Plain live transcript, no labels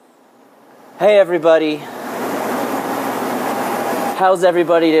Hey everybody, how's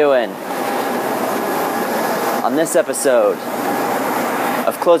everybody doing? On this episode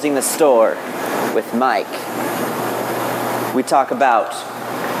of Closing the Store with Mike, we talk about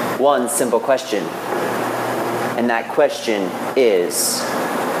one simple question, and that question is,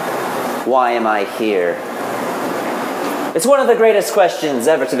 why am I here? It's one of the greatest questions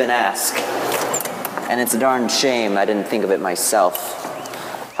ever to been asked, and it's a darn shame I didn't think of it myself.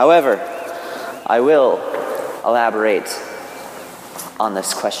 However, I will elaborate on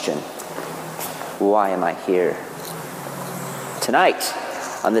this question. Why am I here? Tonight,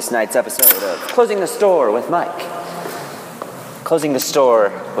 on this night's episode of Closing the Store with Mike. Closing the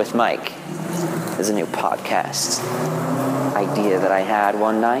Store with Mike is a new podcast idea that I had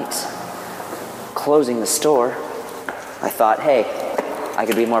one night. Closing the store. I thought, hey, I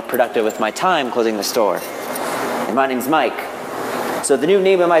could be more productive with my time closing the store. And my name's Mike. So the new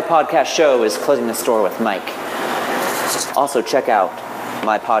name of my podcast show is Closing the Store with Mike. Also check out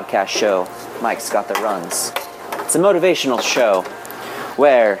my podcast show, Mike's Got the Runs. It's a motivational show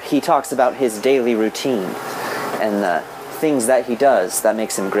where he talks about his daily routine and the things that he does that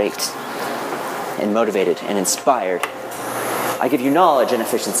makes him great and motivated and inspired. I give you knowledge and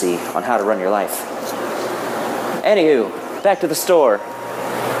efficiency on how to run your life. Anywho, back to the store.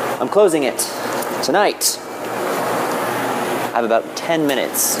 I'm closing it tonight. I have about 10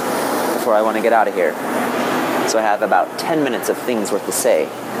 minutes before I want to get out of here. So I have about 10 minutes of things worth to say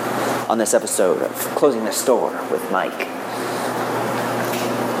on this episode of Closing the Store with Mike.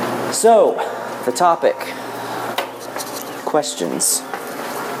 So, the topic. Questions.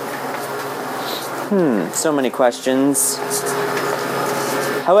 So many questions.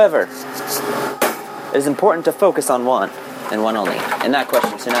 However, it is important to focus on one, and one only. And that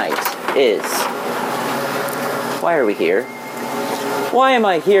question tonight is, why are we here? Why am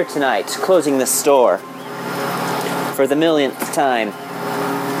I here tonight, closing the store for the millionth time?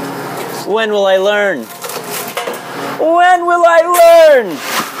 When will I learn? When will I learn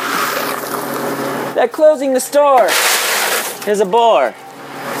that closing the store is a bore?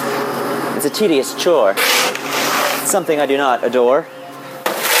 It's a tedious chore. It's something I do not adore.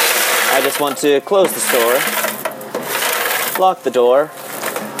 I just want to close the store, lock the door,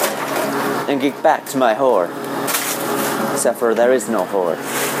 and get back to my whore. Except for there is no whore.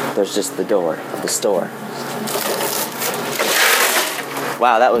 There's just the door of the store.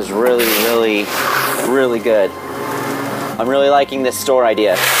 Wow, that was really, really, really good. I'm really liking this store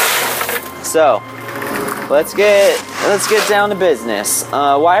idea. So, let's get down to business.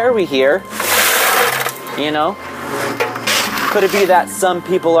 Why are we here? You know? Could it be that some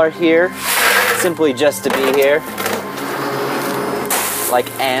people are here simply just to be here?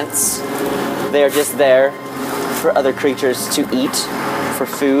 Like ants. They're just there for other creatures to eat, for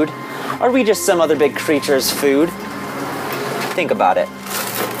food? Are we just some other big creature's food? Think about it.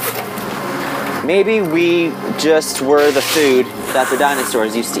 Maybe we just were the food that the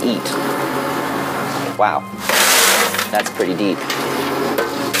dinosaurs used to eat. Wow, that's pretty deep.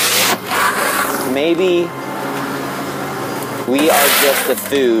 Maybe we are just the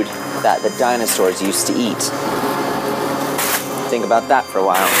food that the dinosaurs used to eat. Think about that for a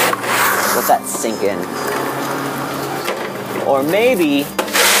while. Let that sink in. Or maybe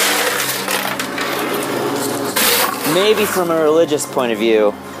from a religious point of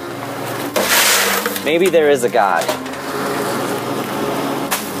view, maybe there is a God.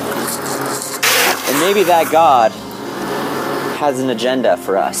 And maybe that God has an agenda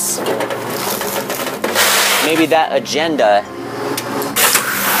for us. Maybe that agenda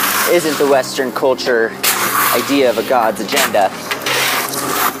isn't the Western culture idea of a God's agenda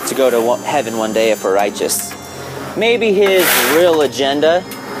to go to heaven one day if we're righteous. Maybe his real agenda,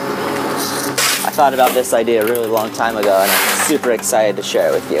 I thought about this idea a really long time ago, and I'm super excited to share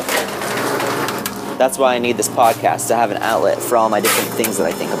it with you. That's why I need this podcast, to have an outlet for all my different things that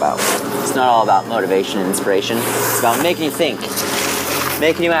I think about. It's not all about motivation and inspiration. It's about making you think,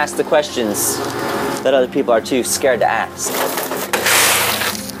 making you ask the questions that other people are too scared to ask.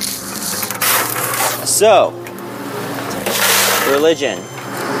 So, religion.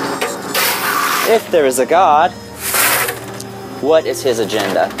 If there is a God, what is his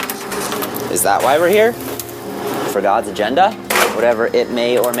agenda? Is that why we're here? For God's agenda? Whatever it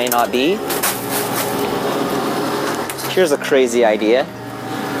may or may not be? Here's a crazy idea.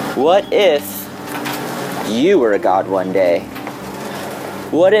 What if you were a God one day?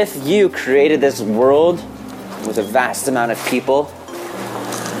 What if you created this world with a vast amount of people?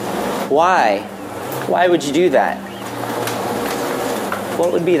 Why? Why would you do that?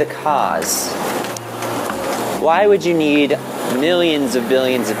 What would be the cause? Why would you need millions of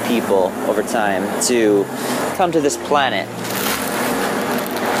billions of people over time to come to this planet.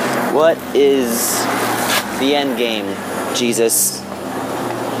 What is the end game, Jesus,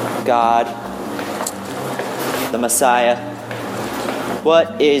 God, the Messiah?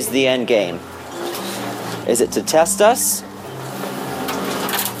 What is the end game? Is it to test us?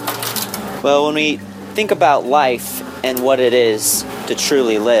 Well, when we think about life and what it is to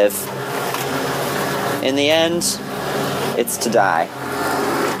truly live, in the end, it's to die.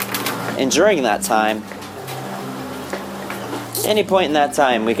 And during that time, any point in that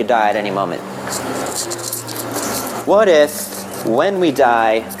time, we could die at any moment. What if, when we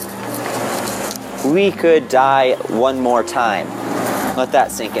die, we could die one more time? Let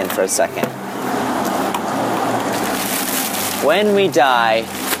that sink in for a second. When we die,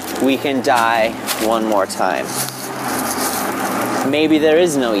 we can die one more time. Maybe there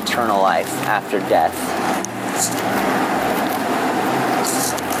is no eternal life after death.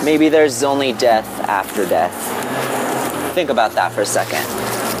 Maybe there's only death after death. Think about that for a second.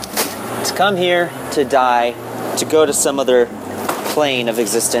 To come here, to die, to go to some other plane of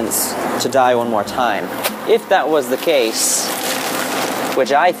existence, to die one more time. If that was the case,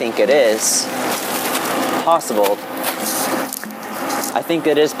 which I think it is possible, I think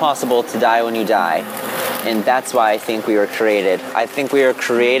it is possible to die when you die. And that's why I think we were created. I think we were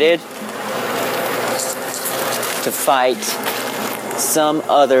created to fight some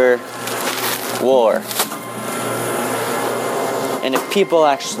other war. And if people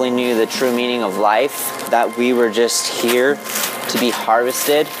actually knew the true meaning of life, that we were just here to be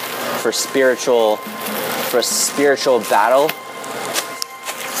harvested for a spiritual battle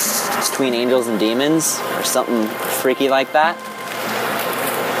between angels and demons, or something freaky like that,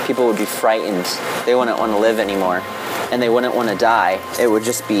 people would be frightened. They wouldn't want to live anymore, and they wouldn't want to die. It would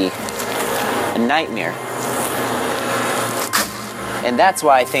just be a nightmare. And that's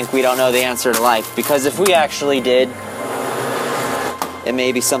why I think we don't know the answer to life, because if we actually did, it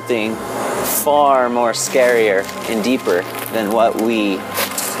may be something far more scarier and deeper than what we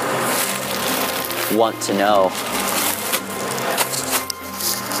want to know.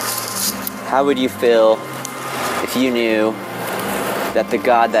 How would you feel if you knew that the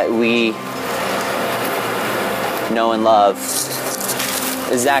God that we know and love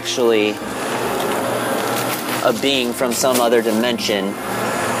is actually a being from some other dimension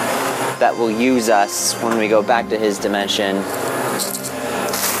that will use us when we go back to his dimension to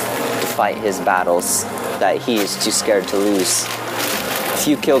fight his battles that he is too scared to lose? If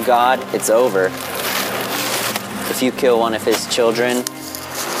you kill God, it's over. If you kill one of his children,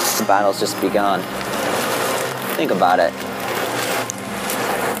 the battle's just begun. Think about it.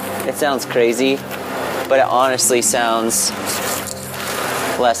 It sounds crazy, but it honestly sounds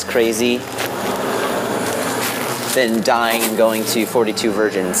less crazy than dying and going to 42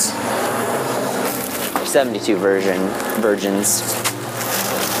 virgins. Or 72 virgins.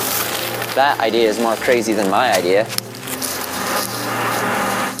 That idea is more crazy than my idea.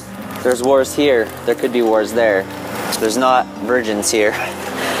 There's wars here, there could be wars there. There's not virgins here.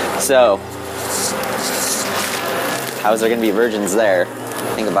 So, how is there going to be virgins there?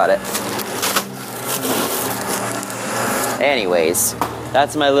 Think about it. Anyways,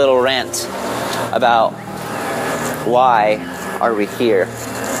 that's my little rant about why are we here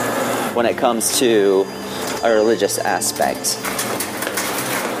when it comes to a religious aspect.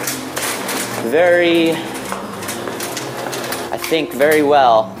 I think very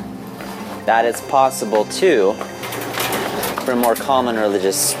well that it's possible too, from a more common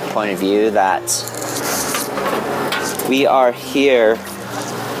religious point of view, that we are here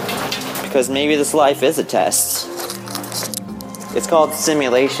because maybe this life is a test. It's called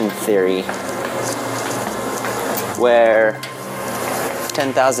simulation theory, where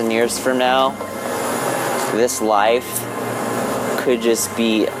 10,000 years from now, this life could just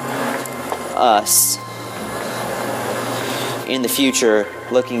be us in the future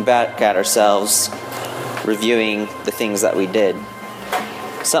looking back at ourselves, reviewing the things that we did.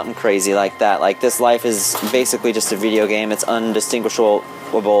 Something crazy like that. Like, this life is basically just a video game. It's undistinguishable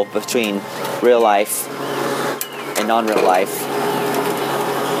between real life and non-real life.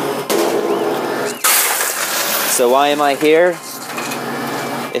 So why am I here?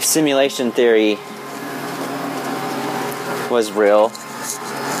 If simulation theory was real,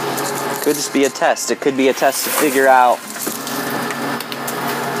 it could just be a test. It could be a test to figure out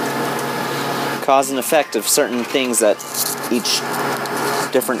cause and effect of certain things that each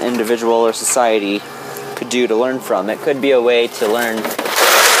different individual or society could do to learn from. It could be a way to learn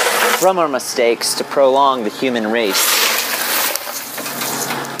from our mistakes to prolong the human race.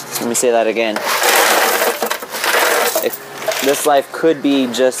 Let me say that again. this life could be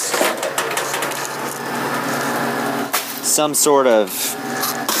just some sort of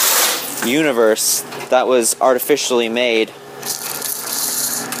universe that was artificially made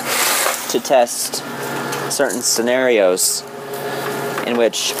to test certain scenarios in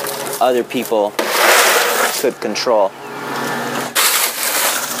which other people could control,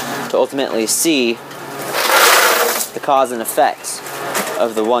 to ultimately see the cause and effect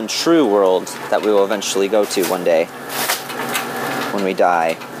of the one true world that we will eventually go to one day when we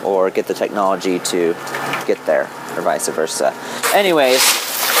die, or get the technology to get there, or vice versa. Anyways,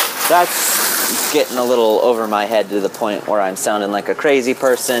 that's getting a little over my head to the point where I'm sounding like a crazy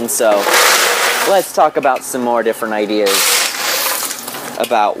person, so let's talk about some more different ideas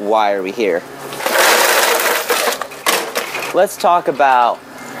about why are we here. Let's talk about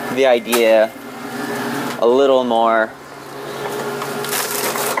the idea a little more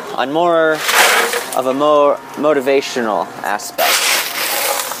on more of a more motivational aspect.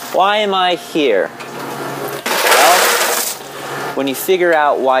 Why am I here? Well, when you figure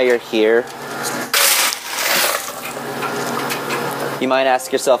out why you're here, you might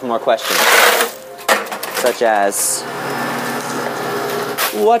ask yourself more questions, such as,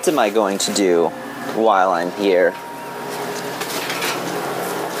 what am I going to do while I'm here?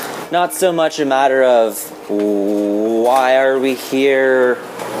 Not so much a matter of why are we here,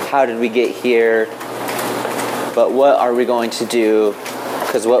 how did we get here, but what are we going to do?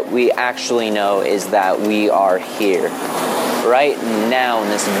 Because what we actually know is that we are here. Right now, in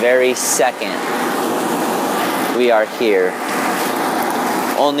this very second, we are here.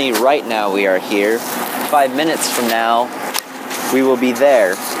 Only right now we are here. 5 minutes from now, we will be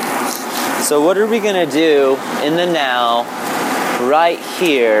there. So what are we going to do in the now, right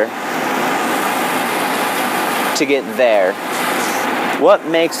here, to get there? What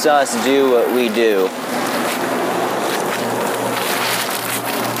makes us do what we do?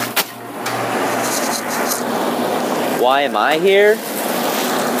 Why am I here?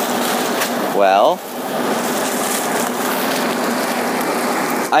 Well,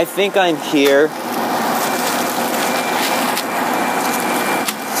 I think I'm here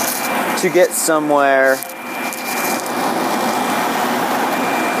to get somewhere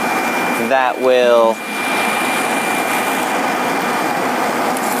that will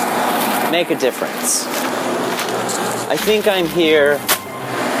make a difference. I think I'm here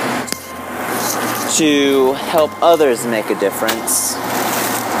to help others make a difference.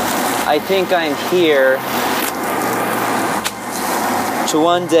 I think I'm here to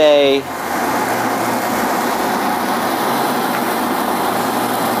one day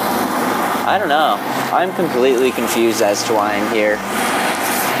I don't know. I'm completely confused as to why I'm here.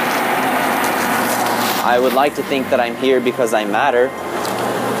 I would like to think that I'm here because I matter.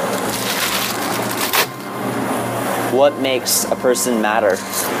 What makes a person matter?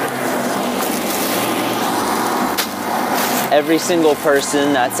 Every single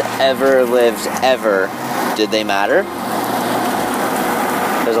person that's ever lived, ever, did they matter?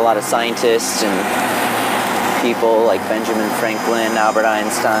 There's a lot of scientists and people like Benjamin Franklin, Albert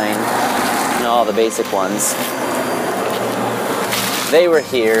Einstein, and all the basic ones. They were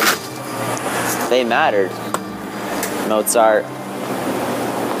here. They mattered. Mozart,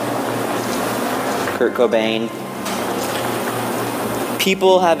 Kurt Cobain.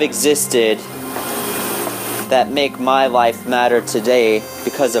 People have existed that make my life matter today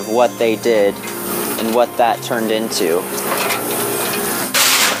because of what they did and what that turned into.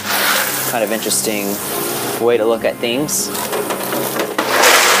 Kind of interesting way to look at things.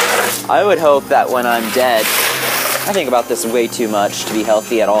 I would hope that when I'm dead, I think about this way too much to be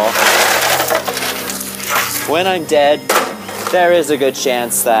healthy at all. When I'm dead, there is a good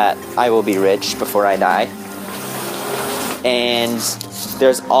chance that I will be rich before I die. And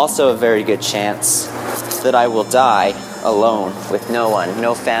there's also a very good chance that I will die alone with no one,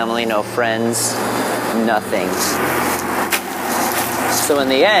 no family, no friends, nothing. So in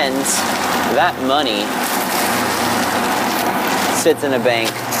the end, that money sits in a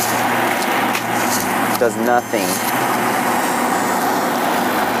bank, does nothing.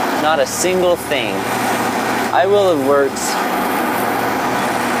 Not a single thing. I will have worked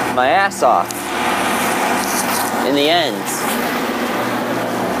my ass off in the end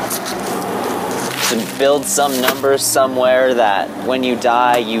to build some numbers somewhere that when you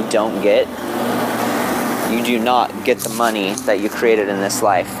die you don't get. You do not get the money that you created in this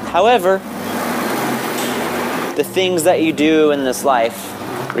life. However, the things that you do in this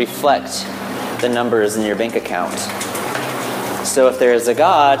life reflect the numbers in your bank account. So if there is a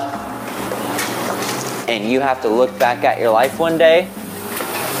God and you have to look back at your life one day,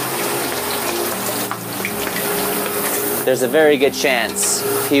 there's a very good chance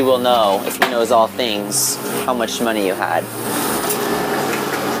he will know, if he knows all things, how much money you had.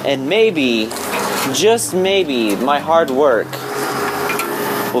 And maybe, just maybe, my hard work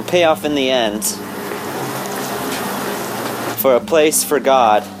will pay off in the end for a place for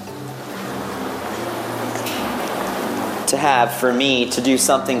God to have for me to do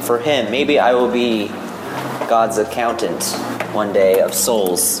something for him. Maybe I will be God's accountant one day of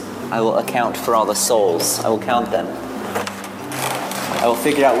souls. I will account for all the souls. I will count them. I will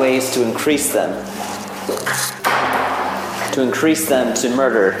figure out ways to increase them. To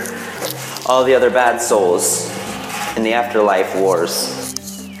murder all the other bad souls in the afterlife wars.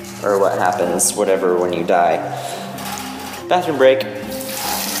 Or what happens, whatever, when you die. Bathroom break.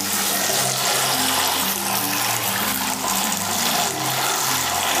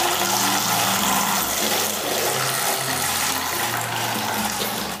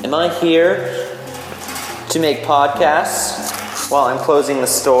 Am I here to make podcasts while I'm closing the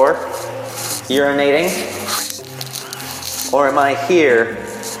store, urinating? Or am I here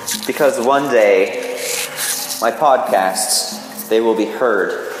because one day my podcasts, they will be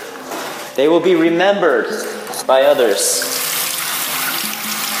heard. They will be remembered by others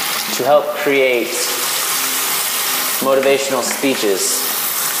to help create motivational speeches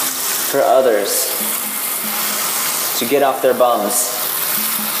for others to get off their bums,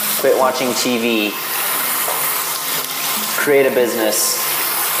 quit watching TV, create a business,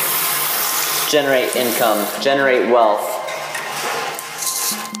 generate income, generate wealth,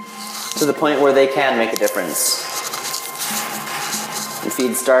 to the point where they can make a difference and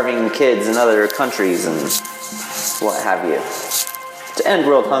feed starving kids in other countries and what have you. To end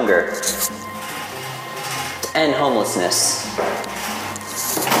world hunger, to end homelessness.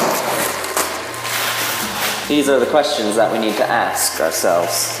 These are the questions that we need to ask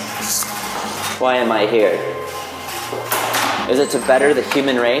ourselves. Why am I here? Is it to better the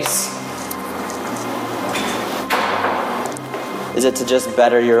human race? Is it to just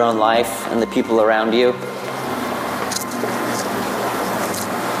better your own life and the people around you?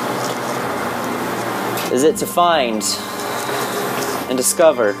 Is it to find and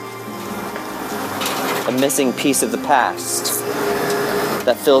discover a missing piece of the past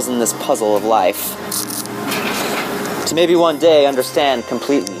that fills in this puzzle of life? To maybe one day understand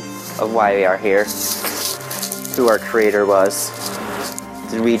completely of why we are here, who our creator was.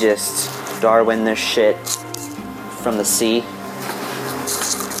 Did we just Darwin this shit from the sea?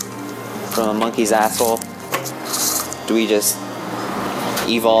 From a monkey's asshole? Do we just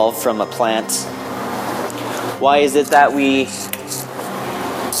evolve from a plant? Why is it that we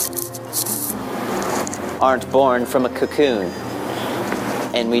aren't born from a cocoon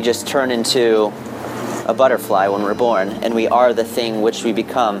and we just turn into a butterfly when we're born and we are the thing which we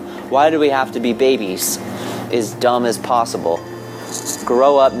become? Why do we have to be babies? As dumb as possible.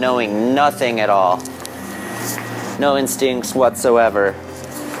 Grow up knowing nothing at all. No instincts whatsoever.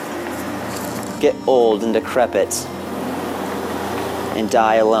 Get old and decrepit and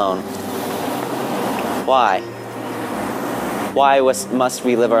die alone. Why? Why must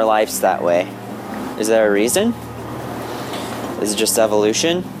we live our lives that way? Is there a reason? Is it just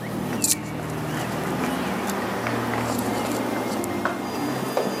evolution?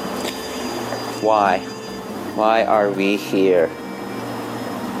 Why? Why are we here?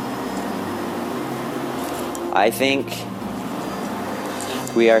 I think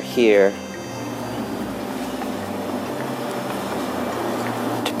we are here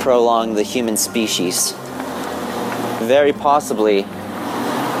to prolong the human species. Very possibly,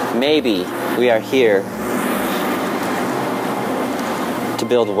 maybe we are here to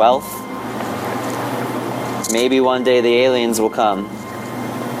build wealth. Maybe one day the aliens will come,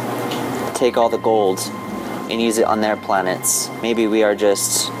 take all the gold and use it on their planets. Maybe we are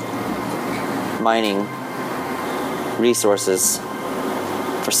just mining resources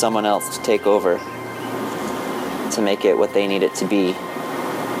for someone else to take over, to make it what they need it to be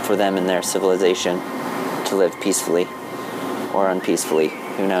for them and their civilization, to live peacefully or unpeacefully,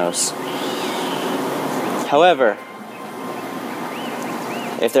 who knows. However,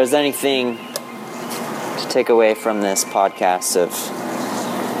 if there's anything to take away from this podcast of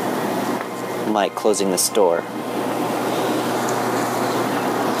Mike closing the store,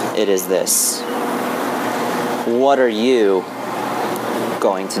 it is this. What are you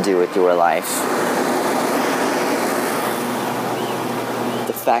going to do with your life?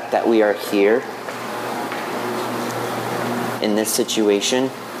 The fact that we are here in this situation,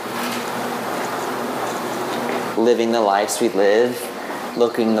 living the lives we live,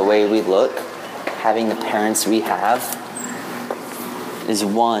 looking the way we look, having the parents we have, is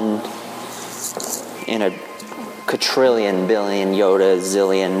one in a quadrillion, billion, Yoda,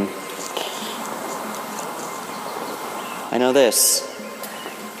 zillion. I know this.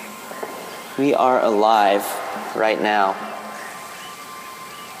 We are alive right now.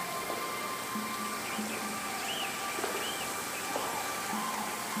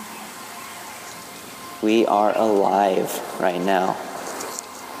 We are alive right now.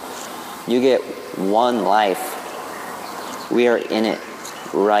 You get one life. We are in it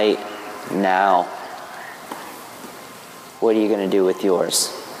right now. What are you going to do with yours?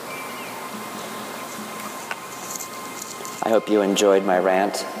 I hope you enjoyed my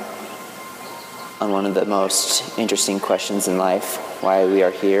rant on one of the most interesting questions in life, why we are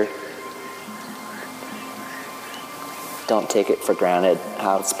here. Don't take it for granted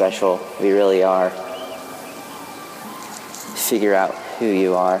how special we really are. Figure out who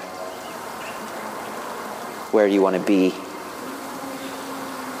you are, where you want to be,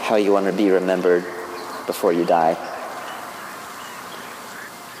 how you want to be remembered before you die.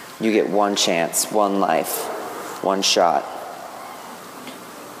 You get one chance, one life, one shot.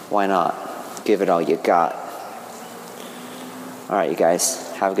 Why not? Give it all you got. All right, you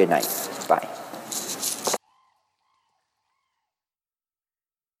guys, have a good night. Bye.